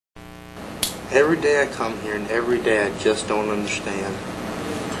Every day I come here, and every day I just don't understand.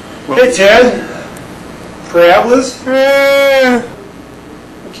 Hey, Ted. Parabolas?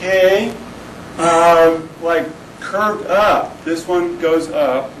 Okay. Like curved up. This one goes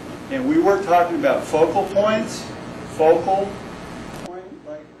up. And we were talking about focal points. Focal point,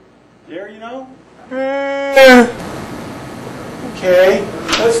 like there, you know? Okay.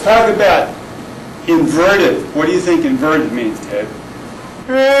 Let's talk about inverted. What do you think inverted means, Ted?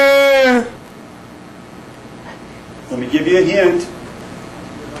 Let me give you a hint.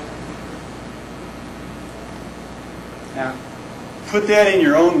 Now, put that in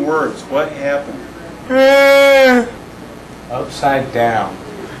your own words. What happened? Upside down.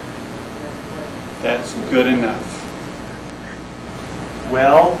 That's good enough.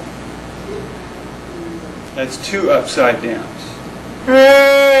 Well, that's 2 upside downs.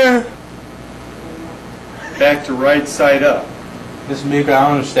 Back to right side up. Mr. Meeker, I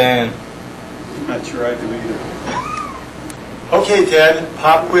don't understand. I'm not sure I do either. Okay, Ted,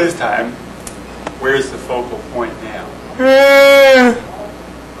 pop quiz time. Where's the focal point now?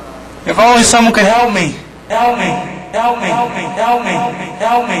 If only someone could help me. Help me. Help me. Help me. Help me.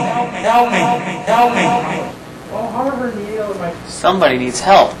 Help me. Help me. Help me. Somebody needs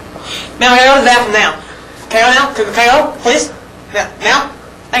help. Now, can I go to the bathroom now? Can I go now? Can I go, please? Now?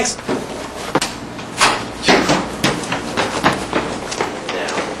 Thanks.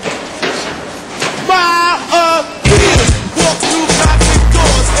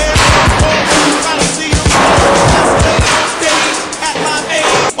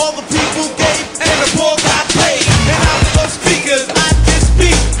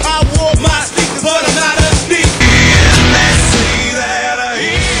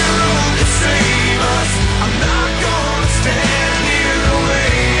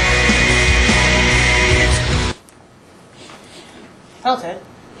 Hello, Ted.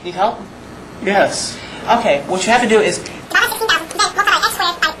 Need help? Yes. Okay, what you have to do is... Divide 16,000, then multiply x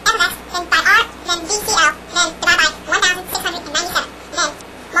squared by f of x, then by r, then dcl, then divide by 1,697, then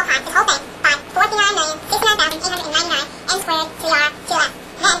multiply this whole thing by 469,069,899, n squared, 3r, 2f.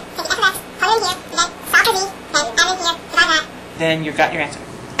 Then take f of x, put it in here, then solve for z, then add in here, divide that. Then you've got your answer.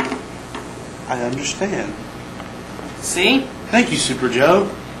 I understand. See? Thank you, SuperJoe.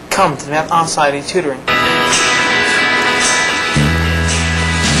 Come to the Math Tutoring.